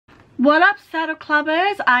What up, Saddle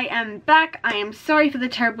Clubbers? I am back. I am sorry for the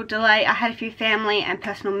terrible delay. I had a few family and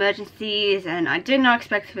personal emergencies and I did not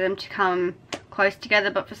expect for them to come close together,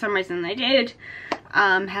 but for some reason they did.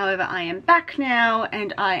 However, I am back now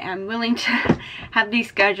and I am willing to have these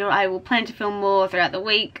scheduled. I will plan to film more throughout the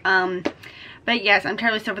week. But yes, I'm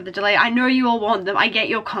terribly sorry for the delay. I know you all want them. I get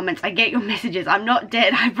your comments. I get your messages. I'm not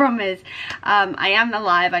dead, I promise. I am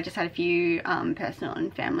alive. I just had a few personal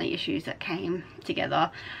and family issues that came together.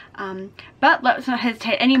 But let's not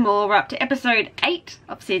hesitate anymore. We're up to episode 8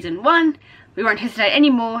 of season 1. We won't hesitate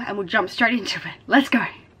anymore and we'll jump straight into it. Let's go.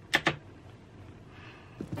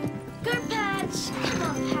 Good Patch. Come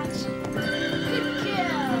on, Patch. Good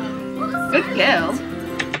girl. Good girl.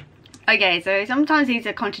 Okay, so sometimes these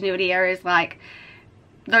are continuity errors, like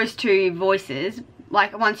those two voices.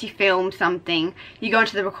 Like once you film something, you go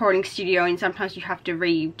into the recording studio and sometimes you have to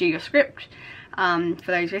redo your script for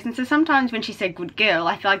those reasons. So sometimes when she said good girl,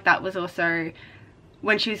 I feel like that was also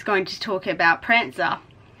when she was going to talk about Prancer.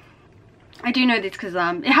 I do know this because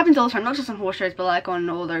it happens all the time, not just on horse shows, but like on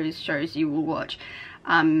all those shows you will watch.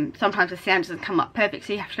 Sometimes the sound doesn't come up perfect,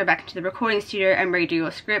 so you have to go back into the recording studio and redo your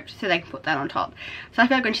script so they can put that on top. So I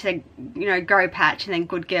feel like when she said, you know, go Patch and then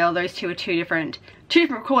good girl, those two are two different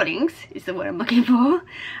recordings is the word I'm looking for,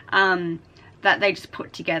 that they just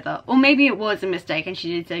put together. Or maybe it was a mistake and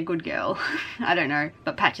she did say good girl. I don't know,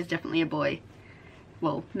 but Patch is definitely a boy.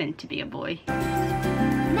 Well, meant to be a boy.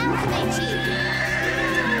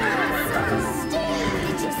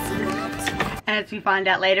 As we find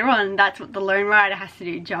out later on, that's what the Lone Rider has to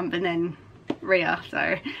do, jump and then rear.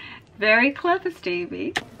 So, very clever,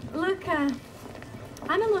 Stevie. Look, I'm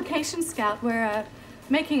a location scout. We're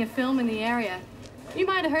making a film in the area. You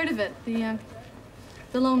might have heard of it, the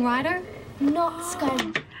Lone Rider? Not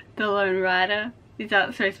Sky. The Lone Rider? Is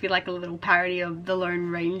that supposed to be like a little parody of the Lone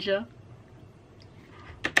Ranger?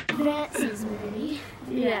 Ransom's movie.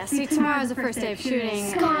 Yeah, see, tomorrow's the first day of shooting.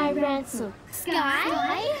 Sky Ransom.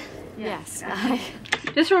 Sky? Yes, Sky.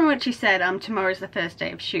 Just from what you said, tomorrow's the first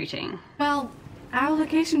day of shooting. Well, our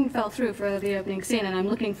location fell through for the opening scene and I'm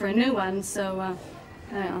looking for a new one, so,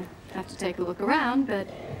 I'll have to take a look around, but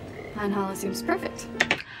Pine Hollow seems perfect.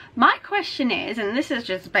 My question is, and this is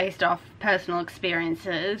just based off personal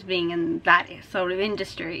experiences being in that sort of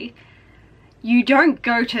industry, you don't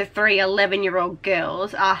go to 3 11-year-old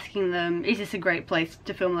girls asking them, is this a great place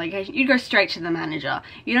to film a location? You go straight to the manager.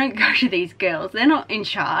 You don't go to these girls. They're not in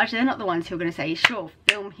charge. They're not the ones who are going to say, sure,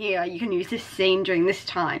 film here. You can use this scene during this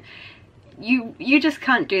time. You just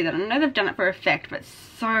can't do that. I know they've done it for effect, but it's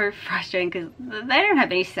so frustrating because they don't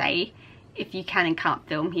have any say if you can and can't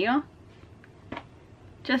film here.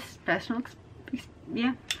 Just personal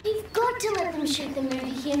yeah. You've got to let them shoot the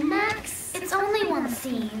movie here, Max. It's only one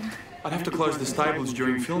scene. I'd have to close the stables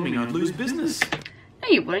during filming. I'd lose business. No,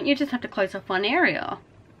 you wouldn't. You just have to close off one area.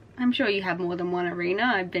 I'm sure you have more than one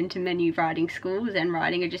arena. I've been to many riding schools and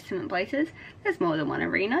riding adjacent places. There's more than one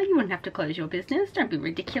arena. You wouldn't have to close your business. Don't be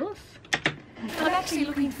ridiculous. I'm actually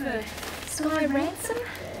looking for Sky Ransom?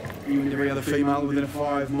 You and every other female within a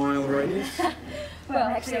 5-mile radius? Well,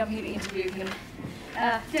 actually, I'm here to interview him.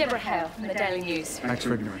 Deborah Hale from the Daily News. Max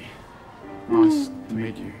Regnery. Nice to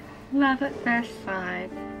meet you. Love at first sight.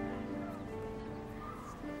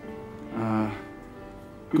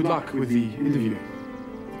 Good luck with the interview.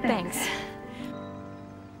 Thanks.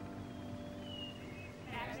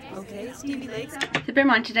 Okay, Stevie Lakes. So bear in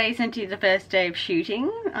mind, today is essentially the first day of shooting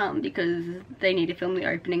because they need to film the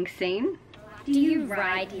opening scene. Do you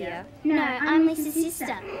ride here? No, I'm Lisa's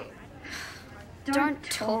sister. Don't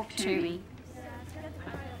talk to me.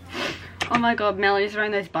 Oh my god, Melody's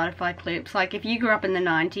wearing those butterfly clips. Like, if you grew up in the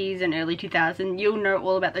 90s and early 2000s, you'll know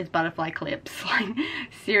all about those butterfly clips. Like,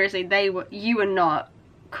 seriously, you were not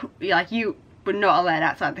allowed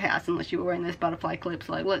outside the house unless you were wearing those butterfly clips.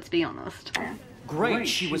 Like, let's be honest. Great,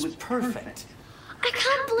 she was perfect. I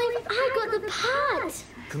can't believe I got the part.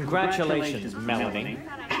 Congratulations, Melanie.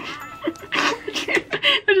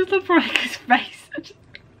 I just love Veronica's face.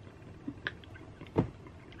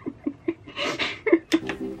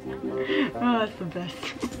 Oh, that's the best.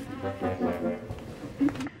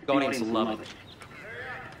 The audience will love it.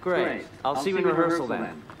 Great. I'll see you in rehearsal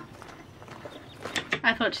then.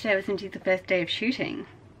 I thought today was indeed the first day of shooting.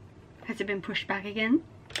 Has it been pushed back again?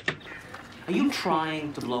 Are you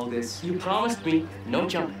trying to blow this? You promised me no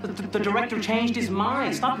jump. The director changed his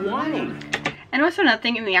mind. Stop whining. And also another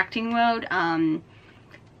thing in the acting world,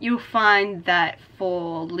 you'll find that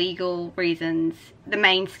for legal reasons, the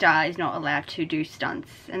main star is not allowed to do stunts.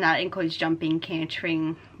 And that includes jumping,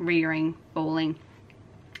 cantering, rearing, falling.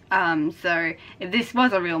 So if this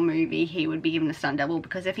was a real movie, he would be given a stunt double,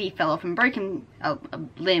 because if he fell off and broke a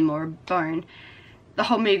limb or a bone, the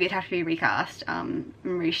whole movie would have to be recast and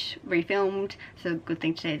refilmed. So good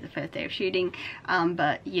thing today is the first day of shooting.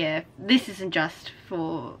 But yeah, this isn't just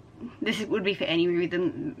for, this would be for any movie.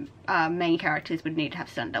 The main characters would need to have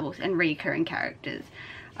stunt doubles and recurring characters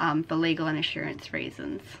for legal and assurance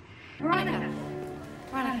reasons.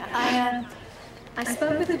 I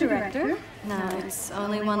spoke with the director. No, it's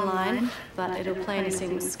only one line, but it'll plainly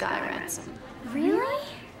sing Sky Ransom. Really?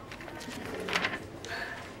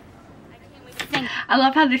 I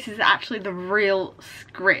love how this is actually the real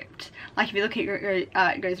script. Like if you look at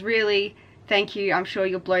it goes, really, thank you, I'm sure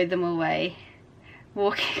you'll blow them away.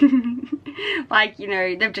 Walking. Like, you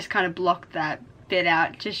know, they've just kind of blocked that bit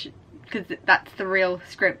out just because that's the real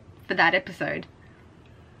script for that episode.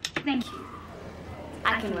 Thank you.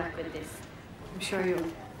 I can work with this. I'm sure you'll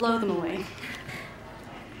blow them away.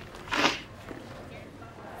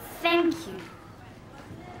 Thank you.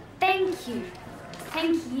 Thank you.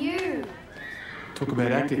 Thank you. Talk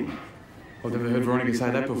about acting. I've never heard Veronica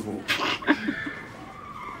say that before.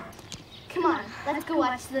 Come on, let's go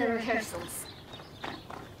watch the rehearsals.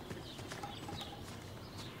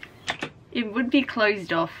 It would be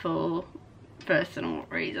closed off for personal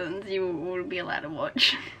reasons. You wouldn't be allowed to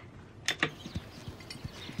watch.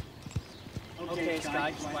 Okay,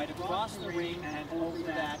 Sky, just right across the ring and over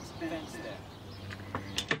that fence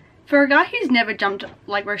there. For a guy who's never jumped,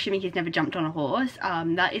 like we're assuming he's never jumped on a horse,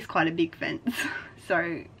 that is quite a big fence.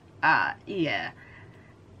 So, yeah.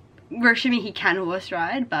 We're assuming he can horse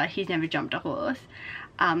ride, but he's never jumped a horse.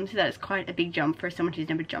 So that is quite a big jump for someone who's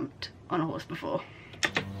never jumped on a horse before.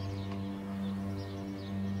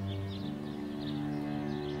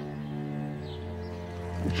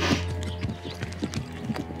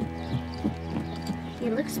 He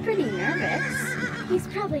looks pretty nervous. He's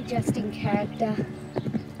probably just in character.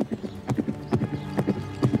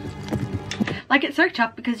 Like, it's so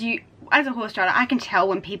tough because you, as a horse rider, I can tell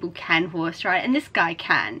when people can horse ride, and this guy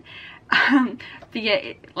can. But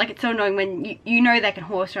yeah, like, it's so annoying when you know they can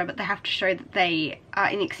horse ride, but they have to show that they are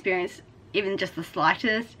inexperienced, even just the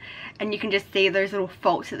slightest, and you can just see those little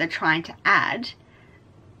faults that they're trying to add.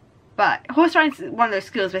 But horse riding is one of those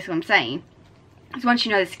skills, basically, I'm saying. Because once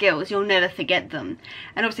you know the skills, you'll never forget them.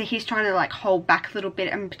 And obviously he's trying to like hold back a little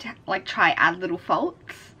bit and like try add little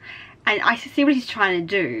faults. And I see what he's trying to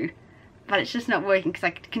do, but it's just not working because I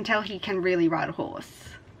can tell he can really ride a horse.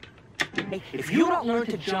 Hey, if you don't learn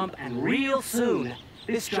to jump, and real soon,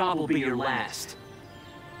 this job will be your last.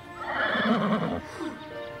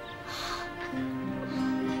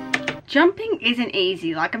 Jumping isn't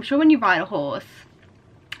easy. Like, I'm sure when you ride a horse,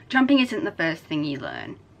 jumping isn't the first thing you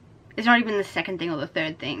learn. It's not even the second thing or the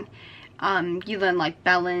third thing. You learn like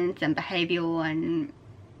balance and behavioural and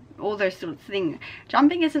all those sorts of things.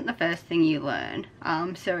 Jumping isn't the first thing you learn.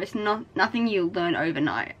 So it's nothing you learn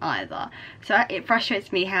overnight either. So it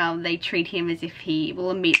frustrates me how they treat him as if he will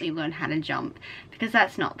immediately learn how to jump, because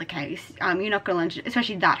that's not the case. You're not going to learn to,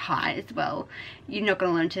 especially that high as well, you're not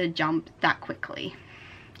going to learn to jump that quickly.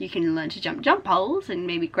 You can learn to jump poles in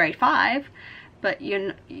maybe grade 5. But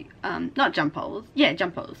you're not jump poles, yeah,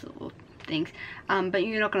 jump poles or things, but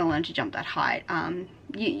you're not going to learn to jump that height.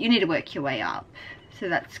 You need to work your way up, so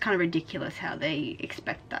that's kind of ridiculous how they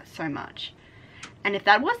expect that so much. And if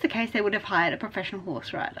that was the case, they would have hired a professional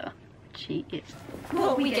horse rider. She is.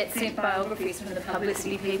 Well, we get sent biographies from the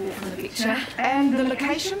publicity people from the picture. And the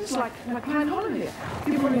locations, like Pine Hollow here.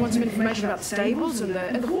 You probably want some information about the stables and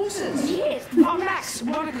the horses. Yes. Oh, Max,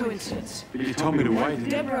 what a coincidence. But you told me to wait, didn't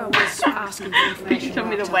you? Deborah was asking for information You told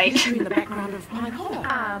me about to wait. history in the background of Pine Hollow.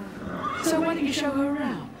 So why don't you show her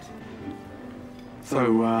around? So,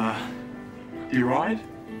 do you ride?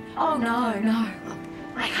 Oh, no.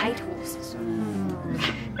 I hate horses.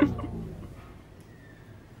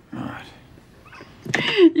 Right.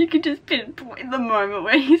 You could just pinpoint the moment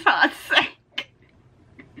where his heart sank.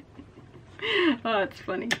 Oh, it's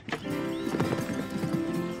funny.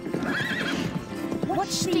 Watch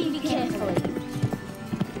Stevie carefully.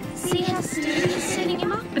 See how Stevie's setting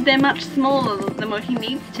him up? But they're much smaller than what he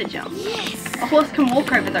needs to jump. Yes. A horse can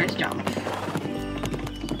walk over those jumps.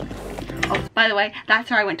 Oh, by the way, that's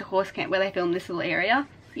where I went to horse camp, where they filmed this little area.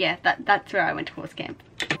 Yeah, that's where I went to horse camp.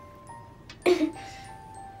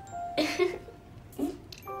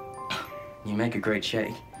 You make a great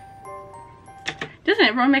shake. Doesn't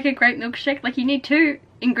everyone make a great milkshake? Like, you need 2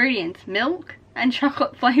 ingredients, milk and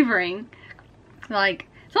chocolate flavouring. Like,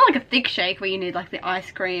 it's not like a thick shake where you need like the ice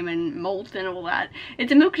cream and malt and all that.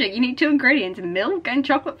 It's a milkshake. You need 2 ingredients, milk and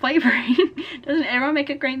chocolate flavouring. Doesn't everyone make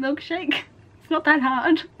a great milkshake? It's not that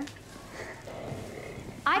hard.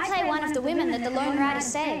 I play one of the women that the Lone Rider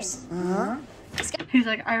saves. Uh-huh. He's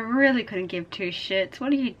like, I really couldn't give two shits.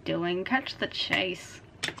 What are you doing? Catch the chase.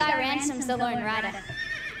 Guy Ransom's the Lone Rider.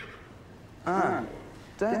 Ah.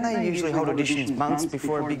 Don't they usually hold auditions months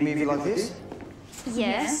before a big movie like this?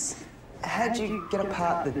 Yes. How'd you get a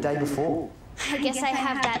part the day before? I guess I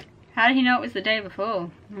have that. How did he know it was the day before?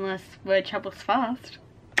 Unless word travels fast.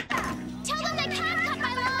 Tell them they can't cut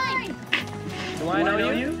my line! Do I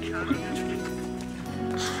know you?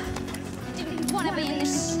 Didn't want to be in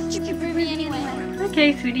this stupid movie anyway.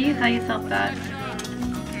 Okay, sweetie, tell yourself that.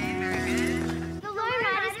 The Lone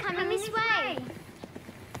Rider's coming this way.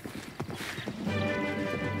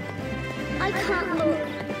 I can't look.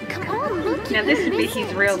 Come on, look. Now this would be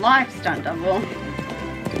his real life stunt double.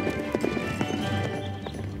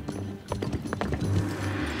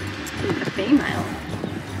 It's a female.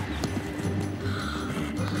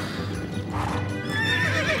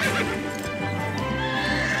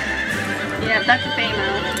 Yeah, that's a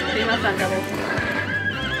female. Female stunt double.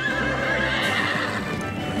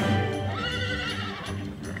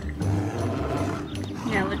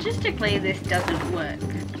 Now logistically this doesn't work.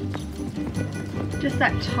 Just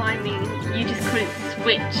that timing, you just couldn't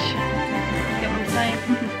switch. Get what I'm saying?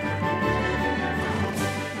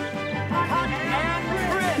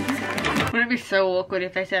 Wouldn't it be so awkward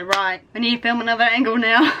if they said, right, I need to film another angle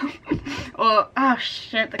now? Or, oh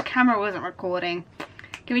shit, the camera wasn't recording.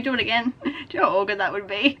 Can we do it again? Do you know how awkward that would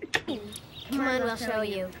be? Come on, I'll show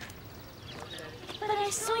you. But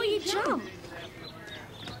I saw you jump.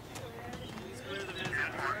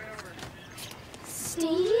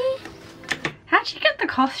 Stevie? How'd you get the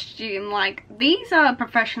costume? Like, these are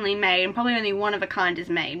professionally made and probably only one of a kind is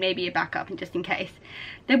made. Maybe a backup just in case.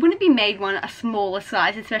 They wouldn't be made one a smaller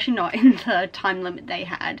size, especially not in the time limit they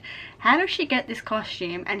had. How did she get this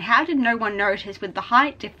costume, and how did no one notice with the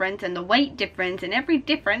height difference and the weight difference and every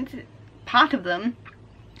difference, part of them,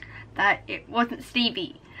 that it wasn't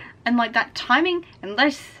Stevie? And like that timing,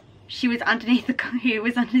 unless she was underneath the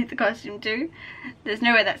costume too, there's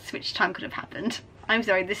no way that switch time could have happened. I'm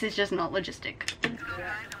sorry, this is just not logistic.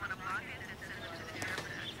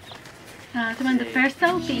 Come on, the first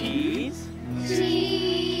selfie.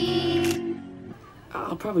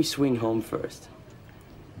 I'll probably swing home first.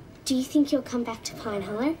 Do you think you'll come back to Pine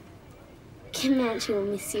Hollow? Comanche will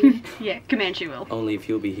miss you. Yeah, Comanche will. Only if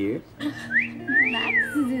you'll be here.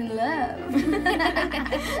 Max is in love.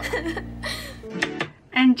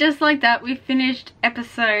 And just like that, we finished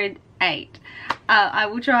episode 8. I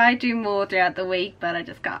will try to do more throughout the week, but I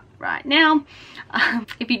just can't right now.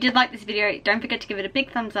 If you did like this video, don't forget to give it a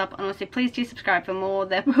big thumbs up, and also please do subscribe for more.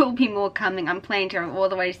 There will be more coming. I'm planning to go all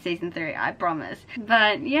the way to season 3, I promise.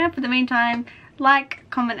 But yeah, for the meantime, like,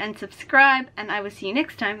 comment and subscribe, and I will see you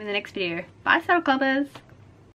next time in the next video. Bye, Saddle Clubbers!